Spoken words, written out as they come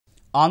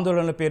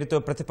ఆందోళనల పేరుతో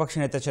ప్రతిపక్ష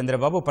నేత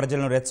చంద్రబాబు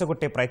ప్రజలను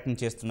రెచ్చగొట్టే ప్రయత్నం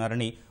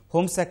చేస్తున్నారని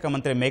హోంశాఖ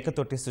మంత్రి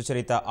మేకతోటి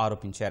సుచరిత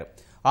ఆరోపించారు.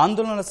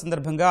 ఆందోళనల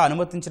సందర్భంగా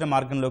అనుమతించిన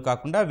మార్గంలో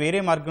కాకుండా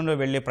వేరే మార్గంలో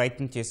వెళ్లే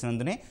ప్రయత్నం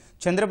చేసినందునే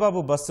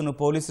చంద్రబాబు బస్సును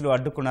పోలీసులు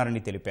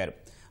అడ్డుకున్నారని తెలిపారు.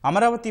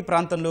 అమరావతి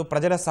ప్రాంతంలో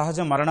ప్రజల సహజ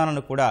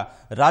మరణాలను కూడా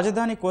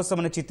రాజధాని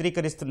కోసమని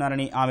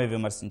చిత్రీకరిస్తున్నారని ఆమె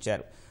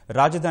విమర్శించారు.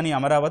 రాజధాని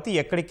అమరావతి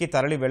ఎక్కడికి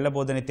తరలి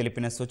వెళ్లబోదని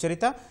తెలిపిన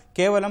సుచరిత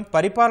కేవలం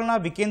పరిపాలనా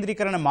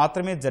వికేంద్రీకరణ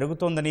మాత్రమే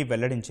జరుగుతోందని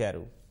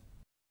వెల్లడించారు.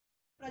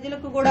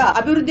 ప్రజలకు కూడా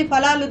అభివృద్ధి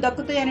ఫలాలు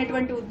దక్కుతాయి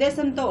అనేటువంటి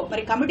ఉద్దేశంతో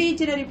మరి కమిటీ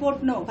ఇచ్చిన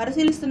రిపోర్ట్ ను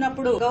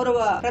పరిశీలిస్తున్నప్పుడు గౌరవ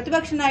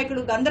ప్రతిపక్ష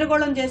నాయకుడు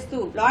గందరగోళం చేస్తూ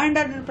లా అండ్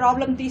ఆర్డర్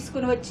ప్రాబ్లం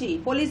తీసుకుని వచ్చి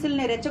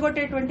పోలీసుల్ని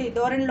రెచ్చగొట్టేటువంటి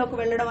ధోరణిలోకి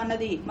వెళ్లడం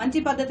అన్నది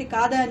మంచి పద్ధతి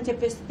కాదా అని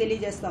చెప్పేసి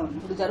తెలియజేస్తా ఉన్నాం.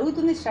 ఇప్పుడు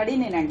జరుగుతుంది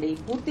స్టడీనేనండి.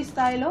 పూర్తి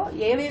స్థాయిలో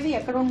ఏవేవి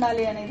ఎక్కడ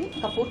ఉండాలి అనేది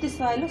ఒక పూర్తి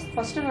స్థాయిలో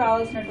స్పష్టం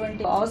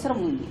రావాల్సినటువంటి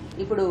అవసరం ఉంది.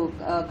 ఇప్పుడు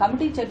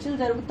కమిటీ చర్చలు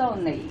జరుగుతూ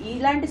ఉన్నాయి.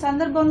 ఇలాంటి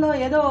సందర్భంలో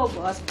ఏదో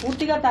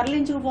పూర్తిగా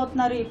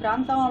తరలించుకుపోతున్నారు, ఈ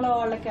ప్రాంతంలో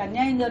వాళ్ళకి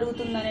అన్యాయం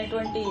జరుగుతుంది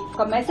అనేటువంటి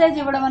ఒక మెసేజ్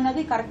ఇవ్వడం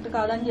అన్నది కరెక్ట్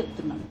కాదని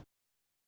చెప్తున్నాను.